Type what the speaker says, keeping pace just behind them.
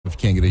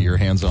if you can't get your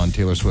hands on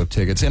Taylor Swift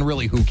tickets. And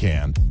really, who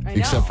can?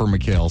 Except for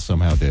Mikhail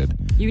somehow did.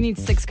 You need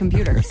 6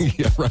 computers.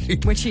 Yeah,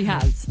 right. Which he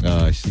has.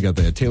 She got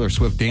the Taylor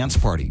Swift dance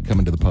party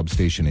coming to the Pub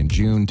Station in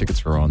June.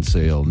 Tickets are on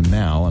sale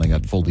now, and I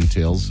got full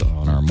details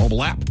on our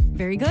mobile app.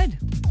 Very good.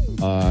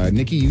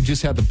 Nikki, you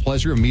just had the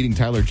pleasure of meeting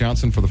Tyler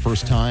Johnson for the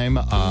first time.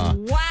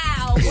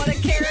 Wow, what a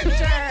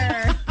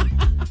character.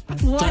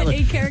 What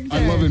a character.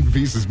 I love him to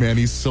pieces, man.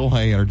 He's so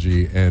high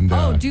energy. And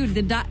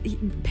dude,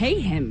 pay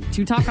him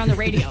to talk on the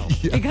radio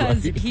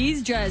because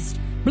he's just...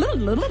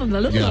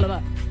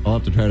 Yeah. I'll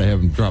have to try to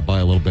have him drop by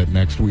a little bit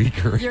next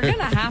week. You're going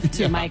to have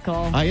to,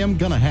 Michael. I am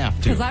going to have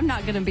to. Because I'm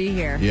not going to be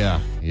here. Yeah.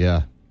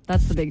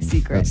 That's the big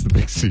secret. That's the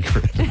big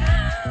secret.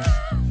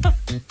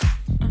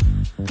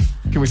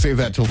 Can we save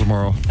that till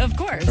tomorrow? Of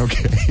course.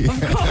 Okay.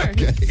 Of course.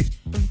 Okay.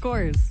 Of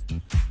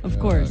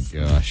course. Oh,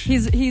 gosh.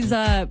 He's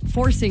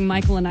forcing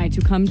Michael and I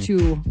to come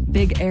to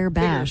Big Air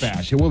Bash. Big Air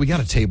Bash. Well, we got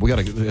a table. We got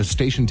a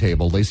station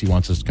table. Lacey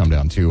wants us to come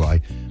down too.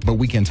 But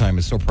weekend time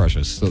is so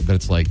precious so that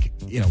it's like,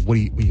 what do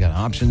you got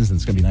options? And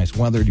it's going to be nice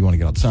weather. Do you want to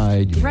get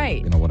outside?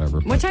 Right.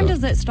 Whatever. What time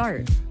does it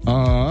start?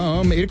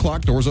 8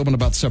 o'clock. Doors open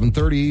about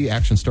 7:30.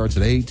 Action starts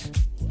at 8.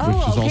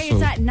 Oh, okay.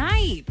 It's at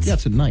night. Yeah,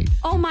 it's at night.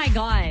 Oh, my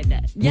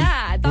God.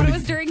 Yeah, I thought it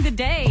was during the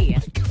day.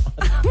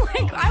 Oh,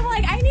 my God. I'm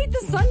like, I need the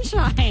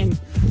sunshine.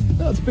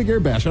 No, it's a Big Air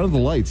Bash. Out of the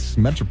lights.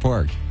 Metro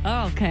Park.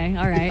 Oh, okay.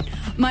 All right.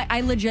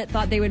 I legit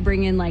thought they would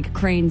bring in, like,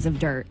 cranes of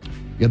dirt.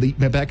 Yeah,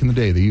 back in the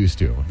day, they used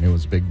to. It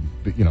was big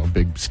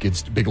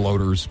skids, big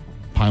loaders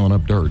piling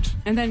up dirt.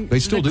 And then they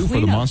still do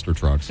for the monster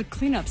trucks. The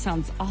cleanup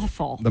sounds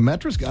awful. The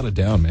Metro's got it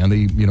down, man.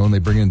 They, and they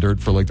bring in dirt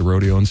for like the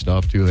rodeo and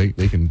stuff too.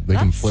 They can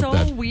flip that.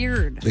 That's so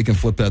weird. They can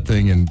flip that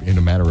thing in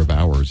a matter of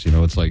hours.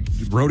 It's like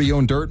rodeo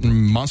and dirt and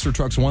monster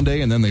trucks one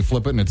day, and then they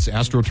flip it and it's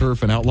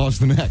AstroTurf and Outlaws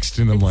the next.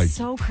 And I'm like,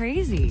 so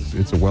crazy.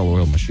 It's a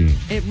well-oiled machine.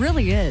 It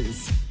really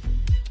is.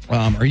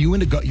 Are you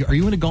into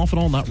golf at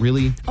all? Not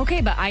really.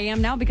 Okay, but I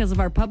am now because of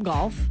our pub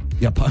golf.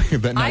 Yeah, but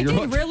now I you're did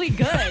hooked. really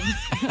good.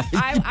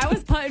 I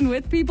was putting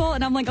with people,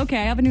 and I'm like, okay,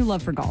 I have a new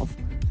love for golf.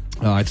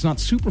 It's not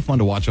super fun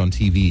to watch on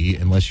TV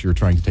unless you're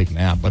trying to take a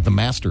nap. But the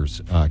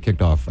Masters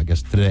kicked off, I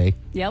guess, today.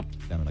 Yep.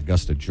 Down in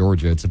Augusta,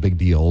 Georgia. It's a big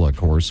deal, of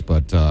course,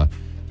 but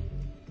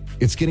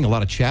it's getting a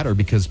lot of chatter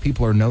because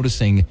people are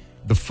noticing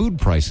the food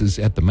prices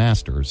at the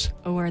Masters.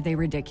 Oh, are they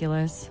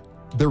ridiculous?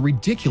 They're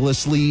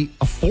ridiculously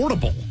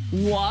affordable.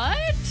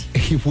 What?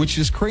 Which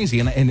is crazy.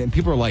 And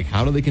people are like,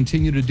 how do they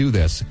continue to do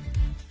this?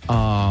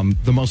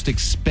 The most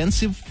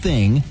expensive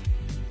thing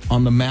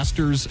on the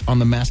Masters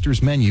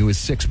menu is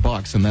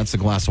 $6, and that's a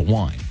glass of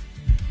wine.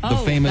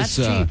 Oh, that's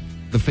cheap.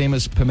 The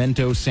famous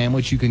pimento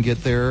sandwich you can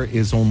get there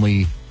is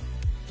only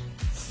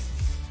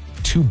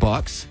 $2,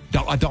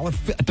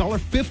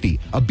 $1.50.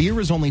 A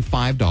beer is only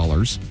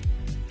 $5,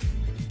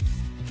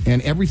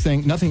 and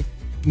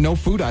no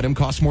food item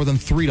costs more than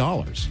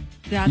 $3.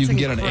 That's you can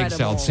incredible. get an egg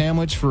salad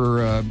sandwich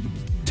for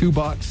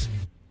 $2.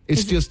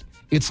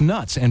 It's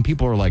nuts. And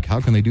people are like,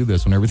 how can they do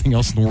this when everything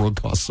else in the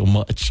world costs so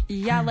much?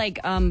 Yeah, like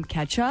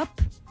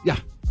ketchup. Yeah.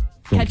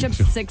 Ketchup's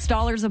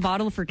 $6 a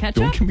bottle for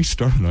ketchup? Don't get me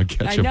started on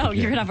ketchup. I know,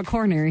 you're going to have a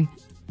coronary.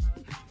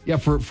 Yeah,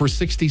 for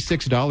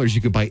 $66,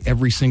 you could buy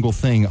every single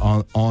thing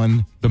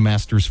on the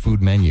Masters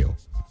food menu.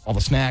 All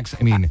the snacks.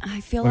 I mean,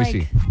 I feel let me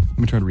see. Let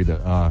me try to read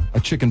that. A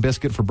chicken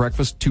biscuit for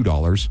breakfast,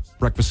 $2.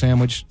 Breakfast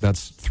sandwich,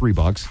 that's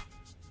 $3.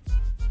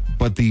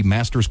 But the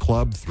Masters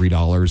Club,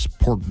 $3.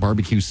 Pork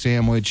barbecue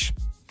sandwich,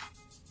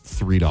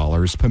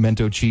 $3.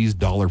 Pimento cheese,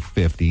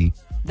 $1.50.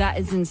 That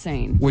is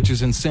insane. Which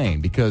is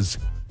insane because...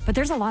 But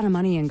there's a lot of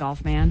money in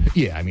golf, man.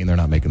 Yeah, I mean, they're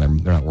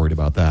not worried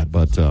about that.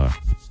 But,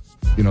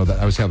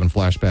 I was having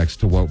flashbacks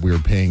to what we were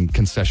paying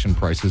concession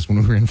prices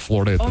when we were in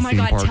Florida at the theme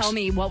parks. Oh, my God, tell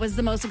me, what was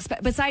the most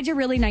expensive... Besides your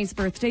really nice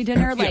birthday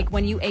dinner, like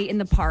when you ate in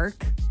the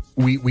park?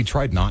 We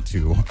tried not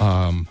to,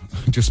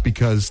 just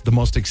because the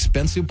most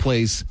expensive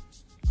place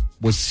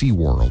was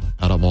SeaWorld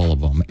out of all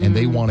of them. And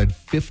they wanted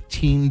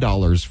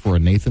 $15 for a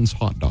Nathan's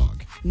hot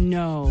dog.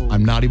 No.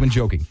 I'm not even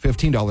joking.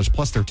 $15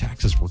 plus their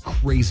taxes were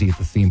crazy at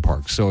the theme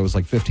park. So it was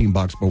like $15,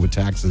 but with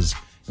taxes,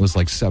 it was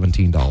like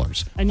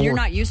 $17. And you're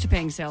not used to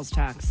paying sales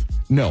tax.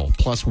 No,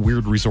 plus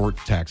weird resort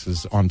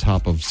taxes on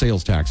top of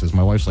sales taxes.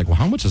 My wife's like, well,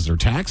 how much is their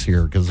tax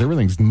here? Because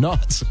everything's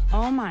nuts.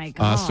 Oh, my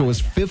God. So it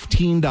was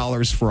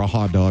 $15 for a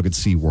hot dog at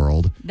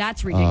SeaWorld.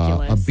 That's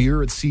ridiculous. A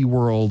beer at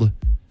SeaWorld,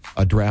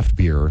 a draft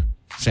beer,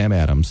 Sam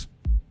Adams,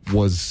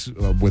 was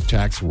with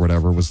tax or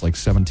whatever was like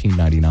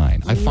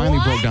 $17.99. I finally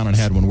broke down and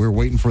had when we were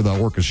waiting for the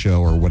Orca show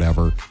or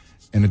whatever,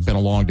 and it'd been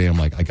a long day. I'm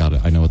like, I got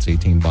it. I know it's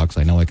 $18.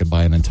 I know I could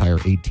buy an entire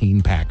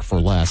 18 pack for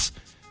less.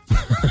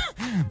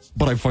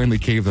 But I finally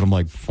caved and I'm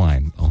like,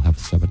 fine, I'll have a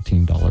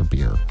 $17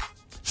 beer.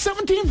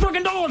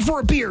 $17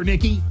 for a beer,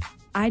 Nikki.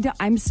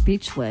 I'm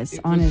speechless,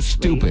 honestly.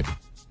 Stupid.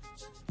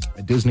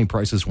 Disney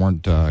prices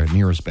weren't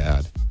near as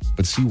bad.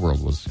 But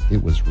SeaWorld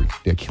was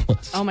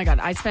ridiculous. Oh, my God.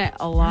 I spent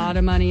a lot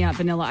of money at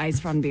Vanilla Ice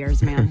Fun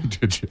beers, man.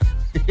 Did you?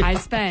 Yeah. I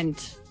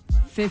spent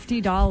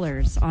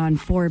 $50 on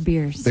 4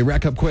 beers. They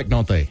rack up quick,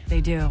 don't they?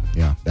 They do.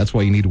 Yeah. That's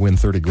why you need to win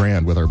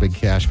 $30,000 with our big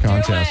cash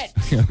contest.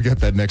 We got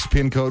that next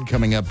pin code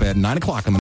coming up at 9 o'clock on the